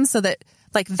sometimes, so that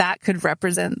like that could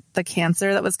represent the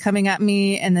cancer that was coming at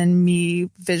me, and then me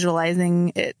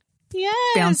visualizing it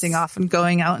bouncing off and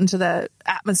going out into the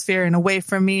atmosphere and away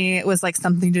from me. It was like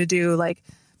something to do like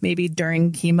maybe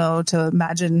during chemo, to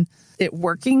imagine it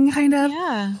working kind of.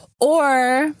 Yeah.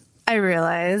 Or I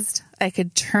realized I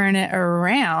could turn it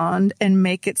around and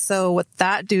make it so what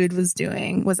that dude was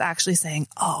doing was actually saying,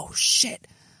 oh shit,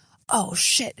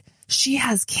 she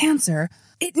has cancer.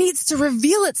 It needs to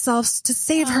reveal itself to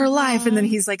save her life. And then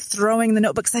he's like throwing the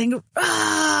notebook saying,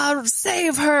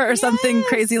 save her, or something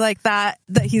crazy like that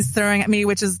he's throwing at me,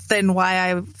 which is then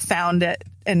why I found it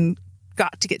and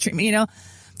got to get treatment, you know?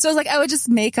 So I was like, I would just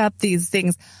make up these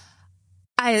things.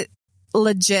 I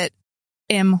legit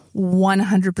am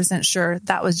 100% sure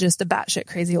that was just a batshit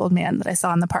crazy old man that I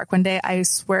saw in the park one day. I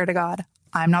swear to God,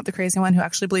 I'm not the crazy one who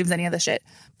actually believes any of this shit.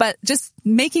 But just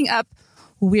making up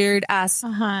weird ass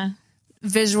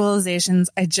visualizations,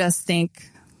 I just think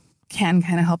can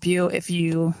kind of help you if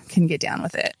you can get down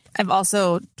with it. I've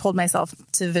also told myself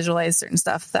to visualize certain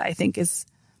stuff that I think is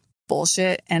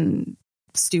bullshit and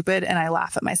stupid, and I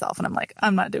laugh at myself and I'm like,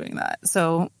 I'm not doing that.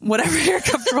 So whatever you're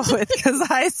comfortable with, because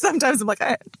I sometimes I'm like,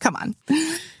 come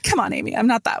on, Amy, I'm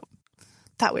not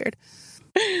that weird.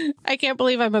 I can't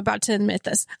believe I'm about to admit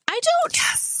this. I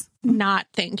don't not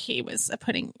think he was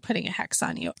putting a hex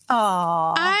on you.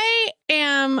 Oh, I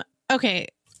am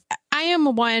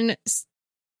one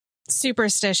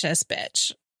superstitious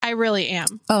bitch. I really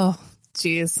am. Oh,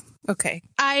 geez. Okay.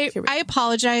 I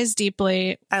apologize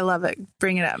deeply. I love it.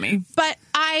 Bring it at me. But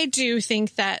I do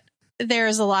think that there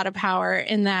is a lot of power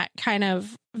in that kind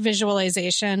of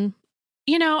visualization.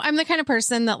 You know, I'm the kind of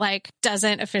person that like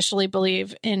doesn't officially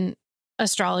believe in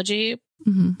astrology,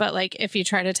 but like if you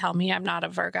try to tell me I'm not a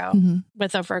Virgo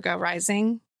with a Virgo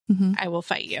rising, I will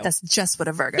fight you. That's just what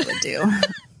a Virgo would do.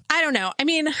 I don't know. I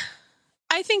mean,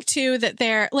 I think too that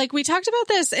they're like, we talked about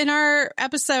this in our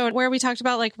episode where we talked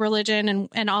about like religion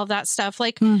and all of that stuff.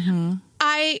 Like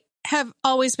I have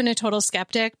always been a total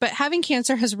skeptic, but having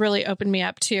cancer has really opened me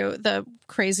up to the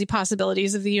crazy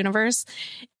possibilities of the universe.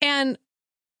 And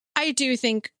I do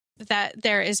think that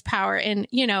there is power in,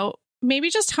 you know,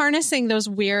 maybe just harnessing those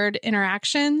weird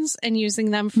interactions and using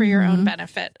them for your own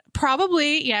benefit.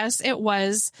 Probably, yes, it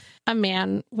was a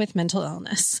man with mental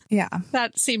illness. Yeah.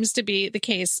 That seems to be the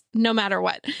case no matter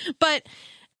what. But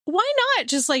why not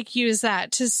just like use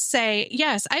that to say,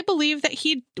 yes, I believe that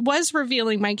he was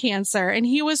revealing my cancer and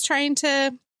he was trying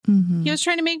to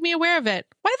make me aware of it.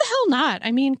 Why the hell not?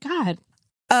 I mean, God.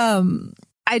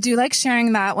 I do like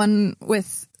sharing that one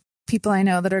with people I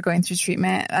know that are going through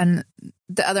treatment. And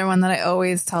the other one that I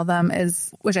always tell them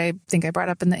is, which I think I brought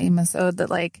up in the episode, that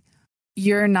like,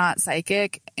 you're not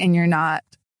psychic and you're not,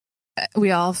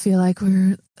 we all feel like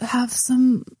we have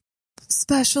some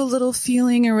special little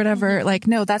feeling or whatever. Like,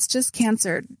 no, that's just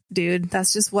cancer, dude.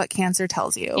 That's just what cancer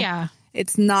tells you. Yeah.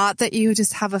 It's not that you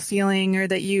just have a feeling or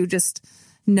that you just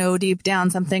know deep down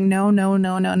something. No.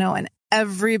 And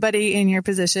everybody in your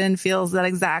position feels that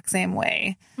exact same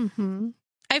way.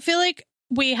 I feel like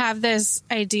we have this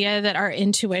idea that our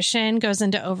intuition goes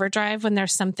into overdrive when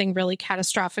there's something really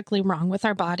catastrophically wrong with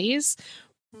our bodies,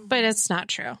 but it's not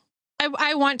true.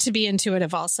 I want to be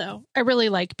intuitive also. I really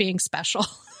like being special,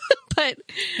 but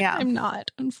yeah, I'm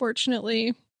not,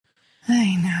 unfortunately.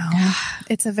 I know.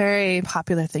 It's a very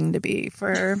popular thing to be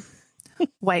for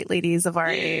white ladies of our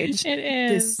age. It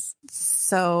is.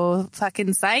 So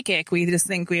fucking psychic. We just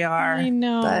think we are. I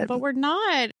know, but we're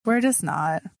not. We're just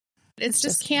not. It's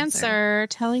just cancer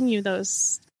telling you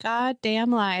those goddamn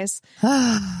lies.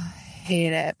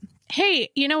 Hate it.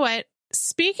 Hey, you know what?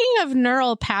 Speaking of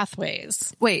neural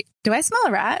pathways. Wait, do I smell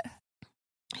a rat?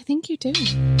 I think you do.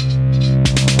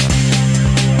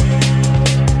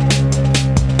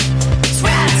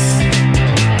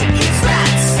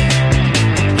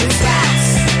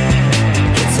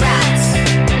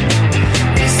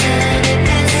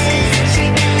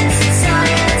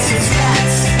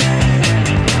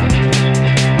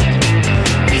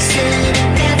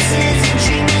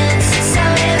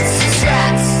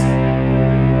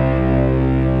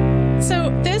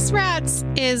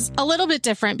 Is a little bit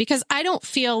different because I don't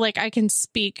feel like I can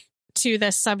speak to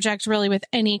this subject really with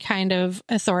any kind of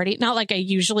authority. Not like I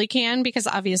usually can, because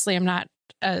obviously I'm not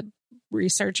a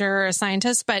researcher or a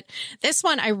scientist, but this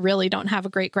one I really don't have a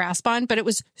great grasp on, but it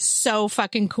was so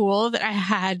fucking cool that I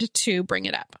had to bring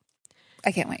it up.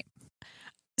 I can't wait.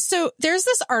 So there's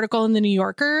this article in the New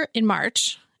Yorker in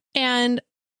March, and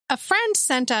a friend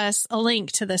sent us a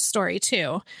link to this story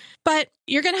too, but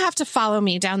you're going to have to follow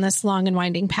me down this long and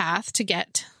winding path to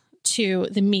get to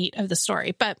the meat of the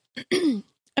story. But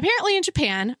apparently in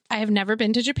Japan, I have never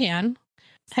been to Japan.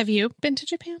 Have you been to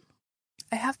Japan?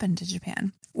 I have been to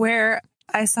Japan, where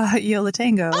I saw Yo La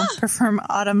Tengo perform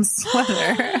Autumn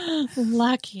Sweater.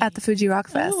 Lucky. At the Fuji Rock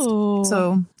Fest. Ooh.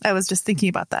 So I was just thinking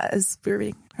about that as we were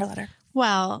reading her letter.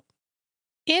 Well,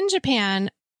 in Japan,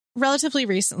 relatively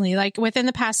recently, like within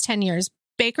the past 10 years,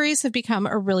 bakeries have become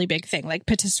a really big thing, like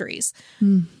patisseries.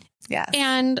 Yeah.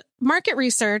 And market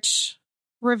research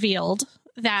revealed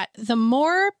that the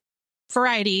more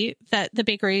variety that the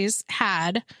bakeries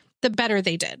had, the better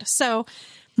they did. So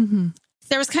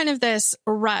there was kind of this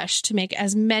rush to make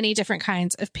as many different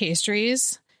kinds of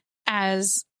pastries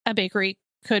as a bakery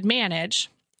could manage.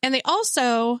 And they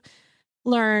also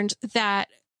learned that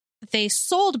they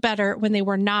sold better when they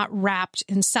were not wrapped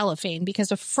in cellophane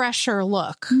because a fresher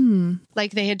look,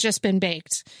 like they had just been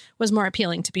baked, was more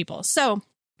appealing to people. So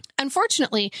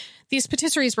unfortunately, these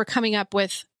patisseries were coming up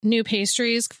with new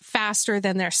pastries faster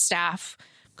than their staff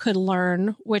could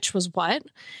learn which was what.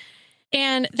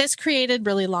 And this created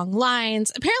really long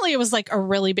lines. Apparently, it was like a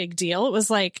really big deal. It was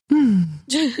like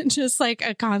just like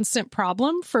a constant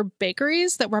problem for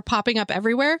bakeries that were popping up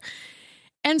everywhere.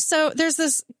 And so there's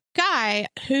this guy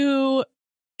who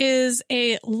is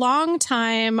a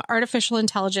longtime artificial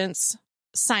intelligence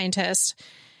scientist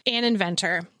and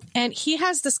inventor. And he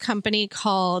has this company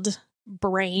called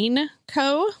Brain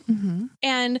Co.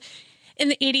 And in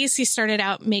the 80s, he started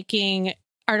out making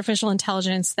artificial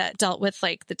intelligence that dealt with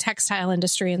like the textile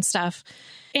industry and stuff,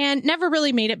 and never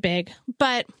really made it big.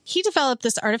 But he developed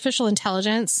this artificial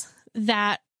intelligence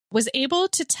that was able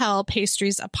to tell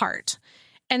pastries apart.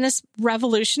 And this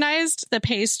revolutionized the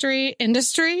pastry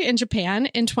industry in Japan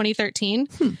in 2013.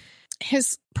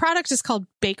 His product is called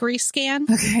Bakery Scan.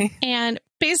 Okay. And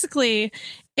basically,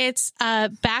 it's a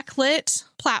backlit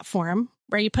platform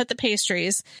where you put the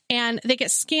pastries and they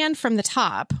get scanned from the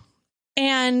top.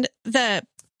 And the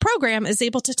program is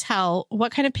able to tell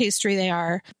what kind of pastry they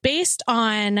are based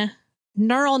on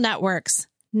neural networks,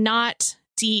 not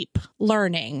deep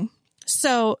learning.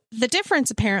 So the difference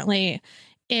apparently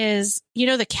is, you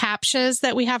know, the CAPTCHAs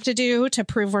that we have to do to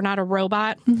prove we're not a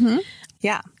robot.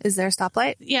 Yeah. Is there a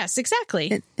stoplight? Yes,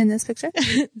 exactly. In this picture?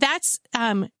 That's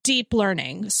deep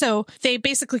learning. So they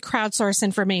basically crowdsource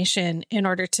information in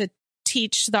order to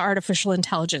teach the artificial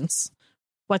intelligence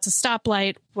what's a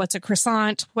stoplight, what's a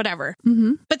croissant, whatever.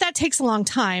 But that takes a long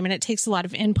time and it takes a lot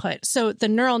of input. So the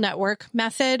neural network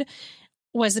method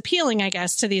was appealing, I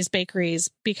guess, to these bakeries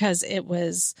because it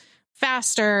was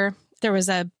faster. There was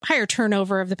a higher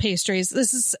turnover of the pastries.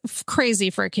 This is crazy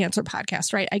for a cancer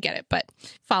podcast, right? I get it, but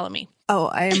follow me. Oh,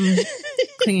 I'm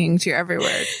clinging to your every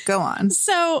word. Go on.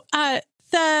 So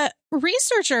the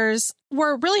researchers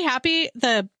were really happy.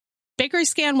 The Bakery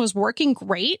Scan was working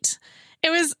great. It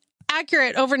was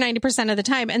accurate over 90% of the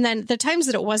time. And then the times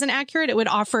that it wasn't accurate, it would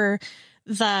offer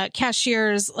the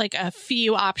cashiers like a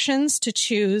few options to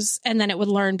choose, and then it would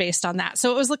learn based on that.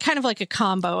 So it was kind of like a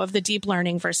combo of the deep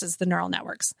learning versus the neural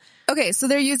networks. Okay, so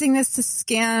they're using this to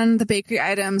scan the bakery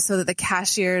items so that the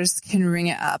cashiers can ring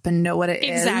it up and know what it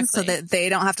is, so that they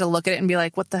don't have to look at it and be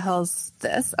like, what the hell is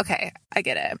this? Okay, I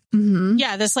get it.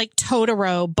 Yeah, this like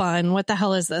Totoro bun. What the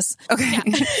hell is this? Okay.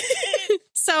 Yeah.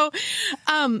 So,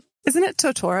 isn't it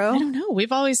Totoro? I don't know.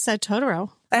 We've always said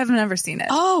Totoro. I have never seen it.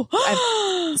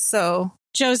 Oh, so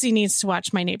Josie needs to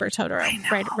watch My Neighbor Totoro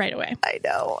right away. I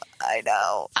know.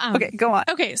 Okay, go on.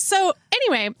 Okay, so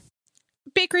anyway,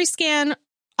 Bakery Scan,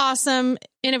 awesome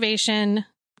innovation.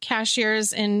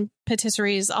 Cashiers in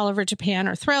patisseries all over Japan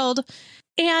are thrilled.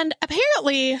 And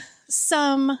apparently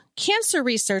some cancer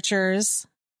researchers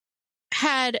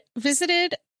had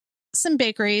visited some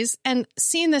bakeries and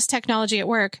seen this technology at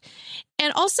work,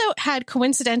 and also had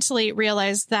coincidentally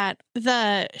realized that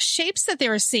the shapes that they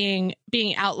were seeing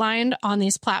being outlined on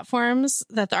these platforms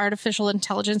that the artificial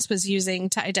intelligence was using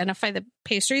to identify the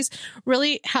pastries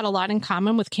really had a lot in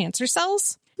common with cancer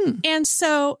cells. And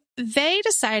so they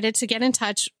decided to get in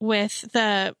touch with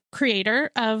the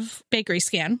creator of Bakery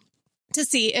Scan to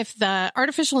see if the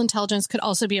artificial intelligence could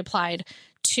also be applied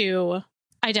to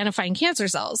identifying cancer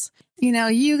cells. You know,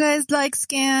 you guys like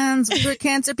scans. We're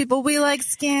cancer people. We like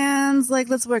scans. Like,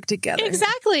 let's work together.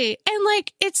 Exactly. And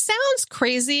like, it sounds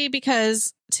crazy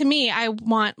because to me, I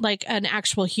want like an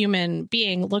actual human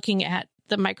being looking at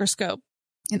the microscope.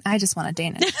 And I just want a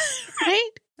Danish. Right?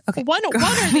 Okay. One or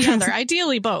the other,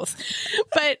 ideally both.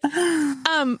 But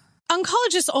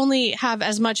oncologists only have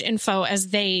as much info as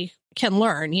they can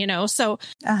learn, you know? So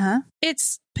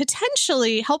it's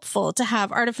potentially helpful to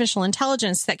have artificial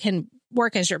intelligence that can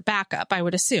work as your backup, I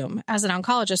would assume, as an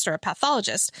oncologist or a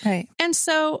pathologist. Right. And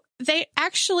so they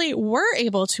actually were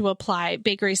able to apply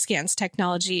Bakery Scan's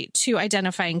technology to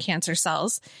identifying cancer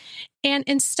cells. And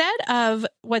instead of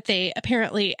what they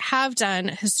apparently have done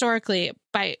historically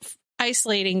by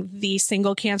isolating the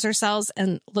single cancer cells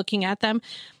and looking at them,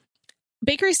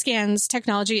 Bakery Scan's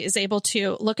technology is able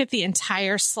to look at the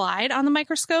entire slide on the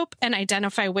microscope and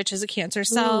identify which is a cancer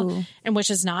cell and which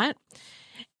is not.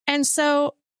 And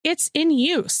so it's in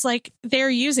use. Like, they're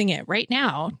using it right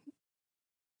now.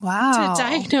 Wow. To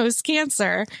diagnose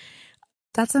cancer.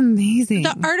 That's amazing.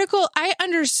 The article, I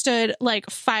understood like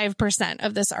 5%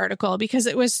 of this article because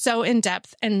it was so in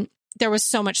depth and there was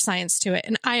so much science to it.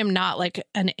 And I am not like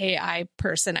an AI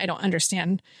person. I don't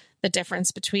understand the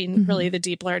difference between really the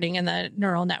deep learning and the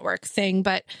neural network thing.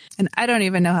 And I don't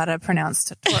even know how to pronounce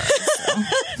Totoro.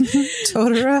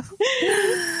 Totoro.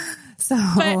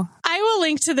 But I will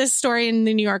link to this story in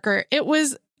the New Yorker. It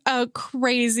was a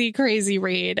crazy, crazy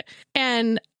read.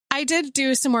 And I did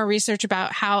do some more research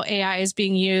about how AI is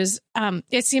being used.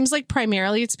 It seems like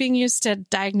primarily it's being used to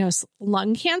diagnose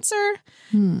lung cancer,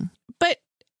 but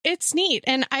it's neat.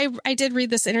 And I did read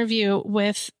this interview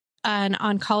with an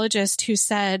oncologist who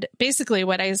said basically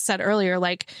what I said earlier,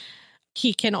 like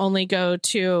he can only go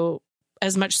to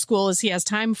as much school as he has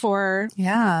time for.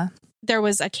 Yeah. There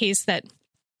was a case that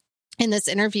in this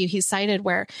interview he cited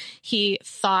where he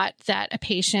thought that a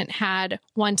patient had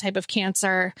one type of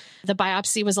cancer. The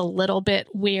biopsy was a little bit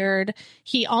weird.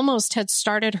 He almost had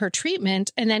started her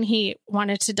treatment and then he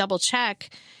wanted to double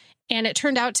check. And it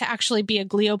turned out to actually be a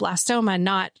glioblastoma,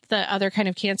 not the other kind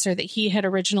of cancer that he had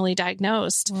originally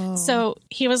diagnosed. Whoa. So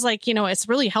he was like, it's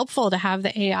really helpful to have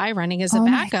the AI running as a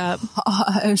backup.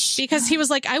 Gosh. Because he was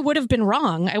like, I would have been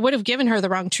wrong. I would have given her the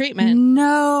wrong treatment.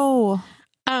 No.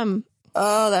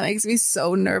 Oh, that makes me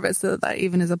so nervous that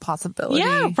even is a possibility.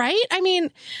 Yeah, right? I mean,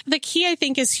 the key, I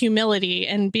think, is humility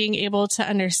and being able to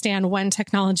understand when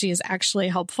technology is actually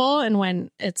helpful and when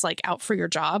it's like out for your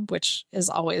job, which is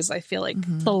always, I feel like,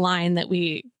 the line that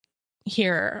we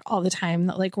hear all the time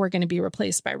that like we're going to be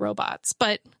replaced by robots.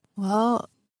 But well,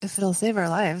 if it'll save our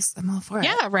lives, I'm all for it.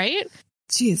 Yeah, right?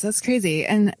 Jeez, that's crazy.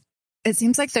 And it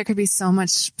seems like there could be so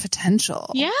much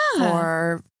potential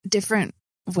for different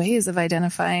ways of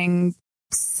identifying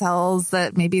cells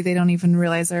that maybe they don't even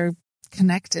realize are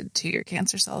connected to your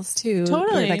cancer cells too.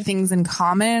 Totally. Or like things in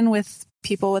common with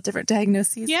people with different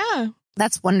diagnoses. Yeah.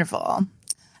 That's wonderful.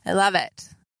 I love it.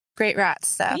 Great rat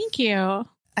stuff. Thank you.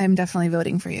 I'm definitely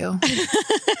voting for you.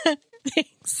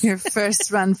 Thanks. Your first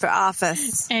run for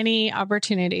office. Any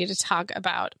opportunity to talk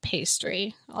about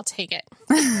pastry, I'll take it.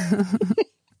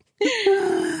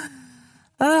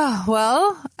 Oh,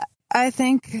 well, I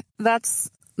think that's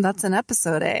an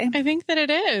episode, eh? I think that it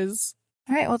is.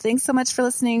 All right. Well, thanks so much for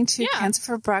listening to Cancer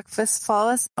for Breakfast. Follow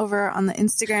us over on the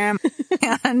Instagram.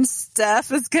 And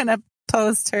Steph is going to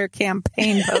post her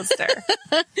campaign poster.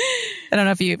 I don't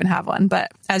know if you even have one,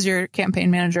 but as your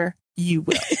campaign manager, you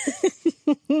will.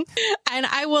 And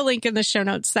I will link in the show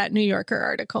notes that New Yorker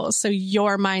article so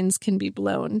your minds can be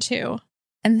blown too.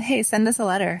 And hey, send us a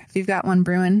letter if you've got one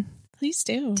brewing. Please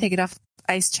do. Take it off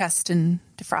ice chest and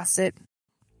defrost it.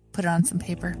 Put it on some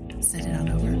paper. Send it on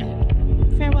over.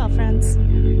 Farewell, friends.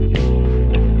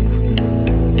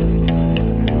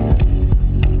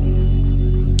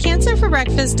 Cancer for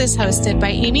Breakfast is hosted by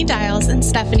Amy Dials and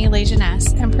Stephanie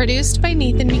Lejeunesse and produced by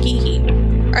Nathan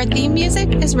McGeehee. Our theme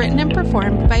music is written and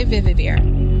performed by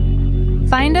Vivivere.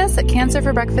 Find us at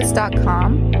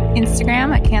cancerforbreakfast.com,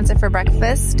 Instagram at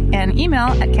cancerforbreakfast, and email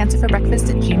at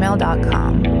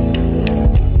cancerforbreakfast@gmail.com.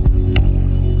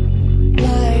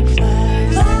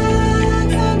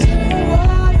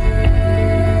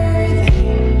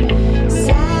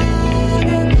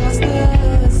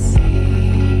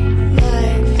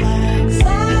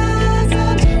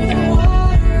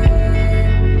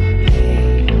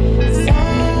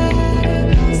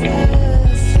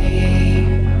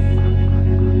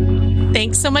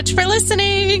 Thanks so much for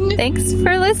listening. Thanks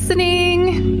for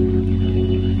listening.